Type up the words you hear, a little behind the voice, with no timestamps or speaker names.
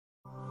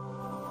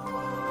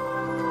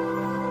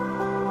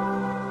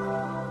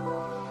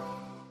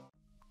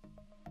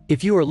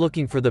If you are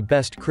looking for the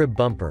best crib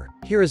bumper,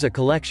 here is a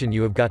collection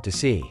you have got to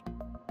see.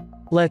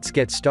 Let's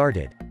get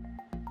started.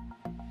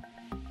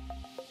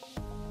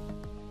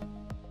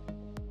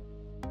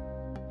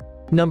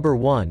 Number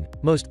 1,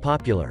 most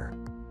popular.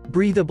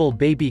 Breathable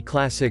Baby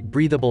Classic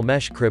Breathable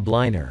Mesh Crib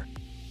Liner.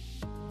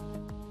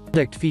 The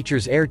product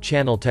features air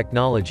channel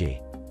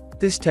technology.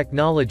 This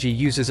technology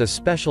uses a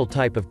special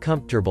type of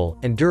comfortable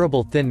and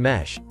durable thin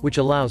mesh, which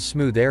allows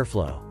smooth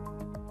airflow.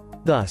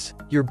 Thus,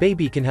 your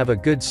baby can have a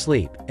good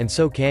sleep, and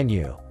so can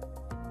you.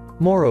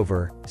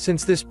 Moreover,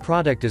 since this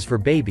product is for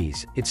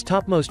babies, its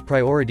topmost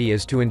priority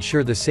is to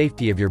ensure the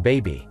safety of your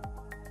baby.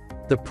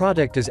 The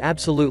product is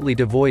absolutely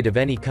devoid of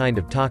any kind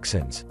of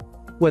toxins.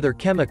 Whether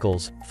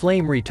chemicals,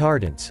 flame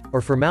retardants, or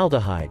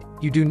formaldehyde,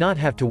 you do not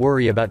have to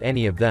worry about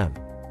any of them.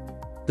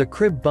 The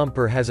crib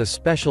bumper has a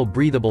special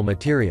breathable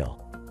material.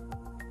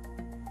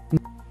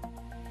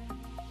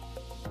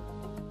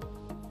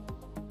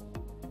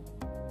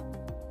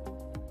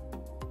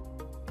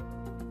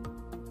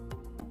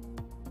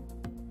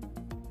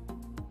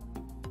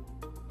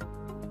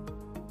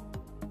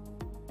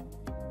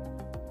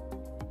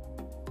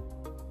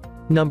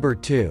 Number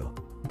 2.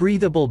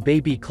 Breathable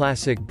Baby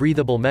Classic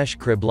Breathable Mesh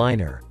Crib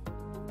Liner.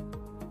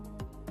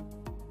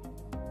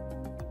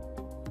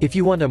 If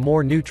you want a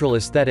more neutral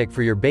aesthetic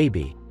for your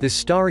baby, this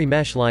starry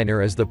mesh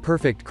liner is the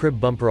perfect crib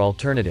bumper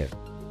alternative.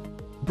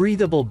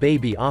 Breathable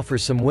Baby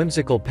offers some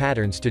whimsical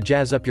patterns to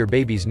jazz up your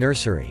baby's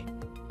nursery.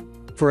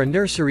 For a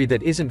nursery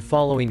that isn't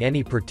following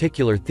any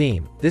particular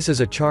theme, this is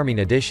a charming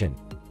addition.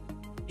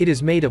 It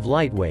is made of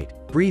lightweight,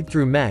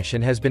 breathe-through mesh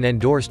and has been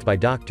endorsed by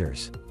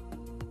doctors.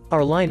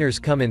 Our liners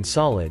come in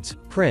solids,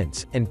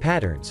 prints, and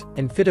patterns,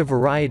 and fit a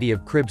variety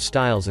of crib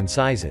styles and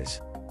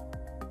sizes.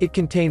 It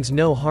contains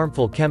no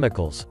harmful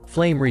chemicals,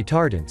 flame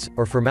retardants,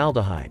 or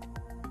formaldehyde.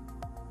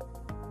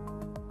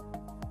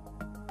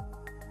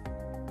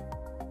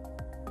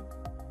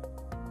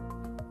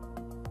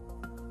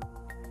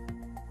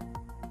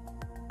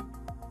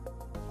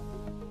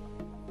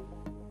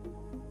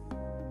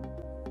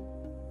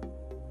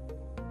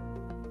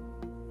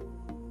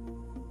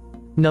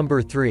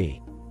 Number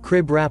 3.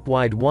 Crib Wrap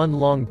Wide One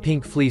Long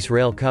Pink Fleece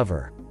Rail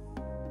Cover.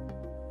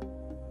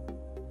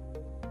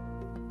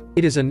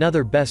 It is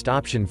another best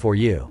option for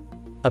you.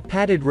 A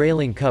padded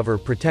railing cover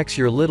protects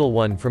your little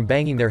one from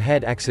banging their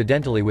head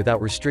accidentally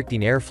without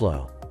restricting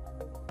airflow.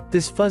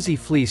 This fuzzy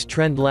fleece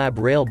Trend Lab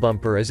rail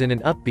bumper is in an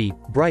upbeat,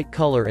 bright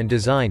color and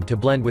designed to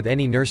blend with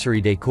any nursery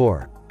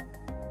decor.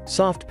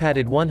 Soft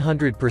padded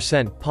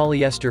 100%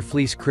 polyester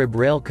fleece crib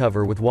rail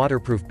cover with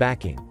waterproof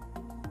backing.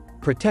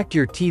 Protect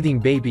your teething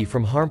baby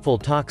from harmful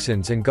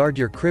toxins and guard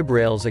your crib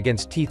rails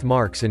against teeth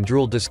marks and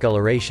drool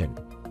discoloration.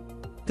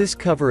 This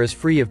cover is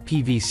free of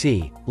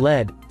PVC,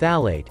 lead,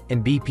 phthalate,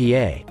 and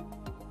BPA.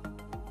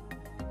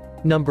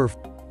 Number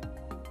 4.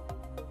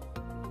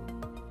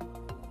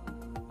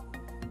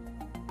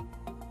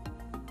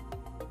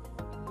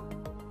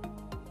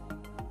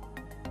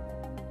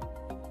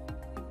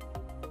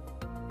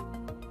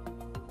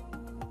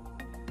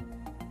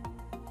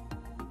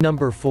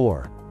 Number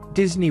 4.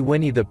 Disney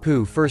Winnie the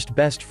Pooh First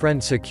Best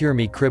Friend Secure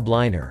Me Crib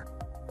Liner.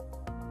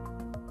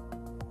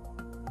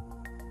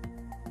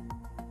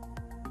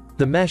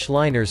 The mesh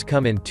liners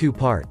come in two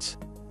parts.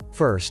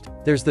 First,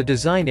 there's the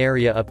design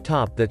area up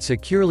top that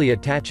securely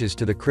attaches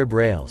to the crib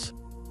rails.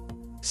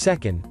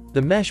 Second,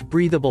 the mesh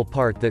breathable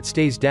part that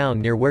stays down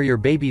near where your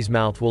baby's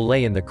mouth will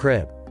lay in the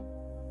crib.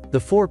 The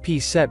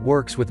 4-piece set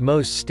works with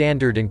most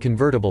standard and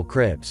convertible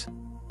cribs.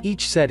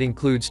 Each set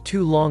includes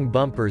 2 long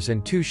bumpers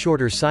and 2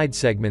 shorter side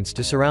segments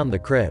to surround the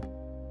crib.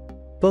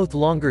 Both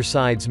longer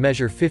sides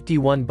measure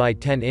 51 by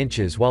 10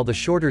 inches while the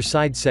shorter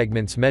side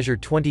segments measure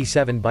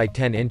 27 by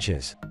 10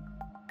 inches.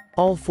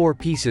 All 4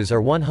 pieces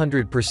are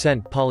 100%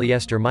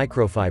 polyester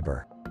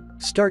microfiber.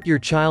 Start your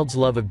child's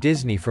love of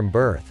Disney from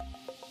birth.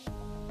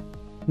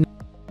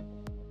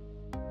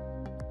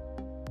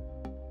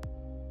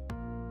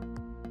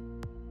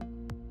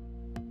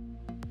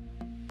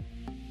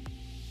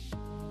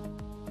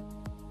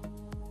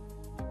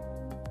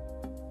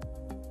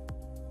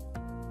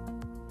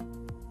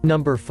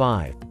 Number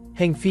 5.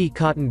 Hengfi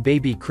Cotton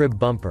Baby Crib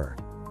Bumper.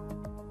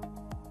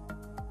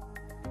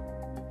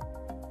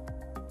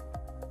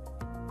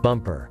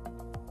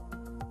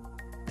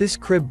 This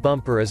crib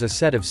bumper is a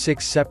set of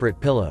 6 separate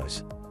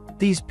pillows.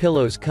 These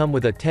pillows come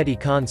with a teddy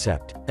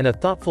concept, and a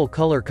thoughtful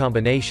color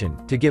combination,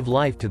 to give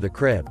life to the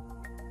crib.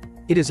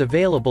 It is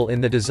available in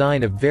the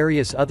design of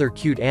various other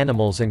cute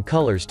animals and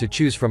colors to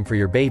choose from for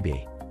your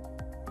baby.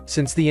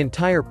 Since the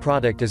entire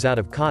product is out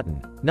of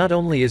cotton, not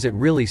only is it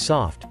really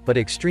soft, but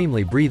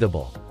extremely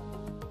breathable.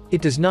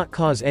 It does not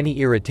cause any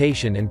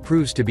irritation and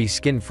proves to be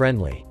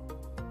skin-friendly.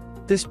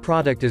 This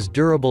product is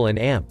durable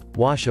and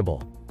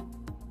washable.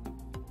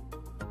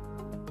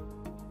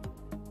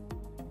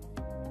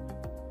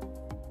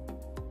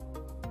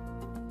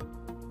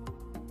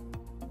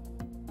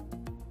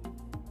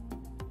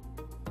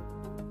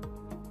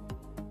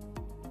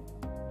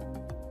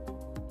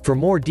 For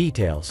more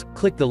details,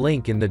 click the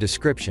link in the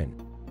description.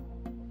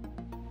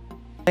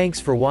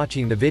 Thanks for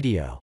watching the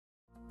video.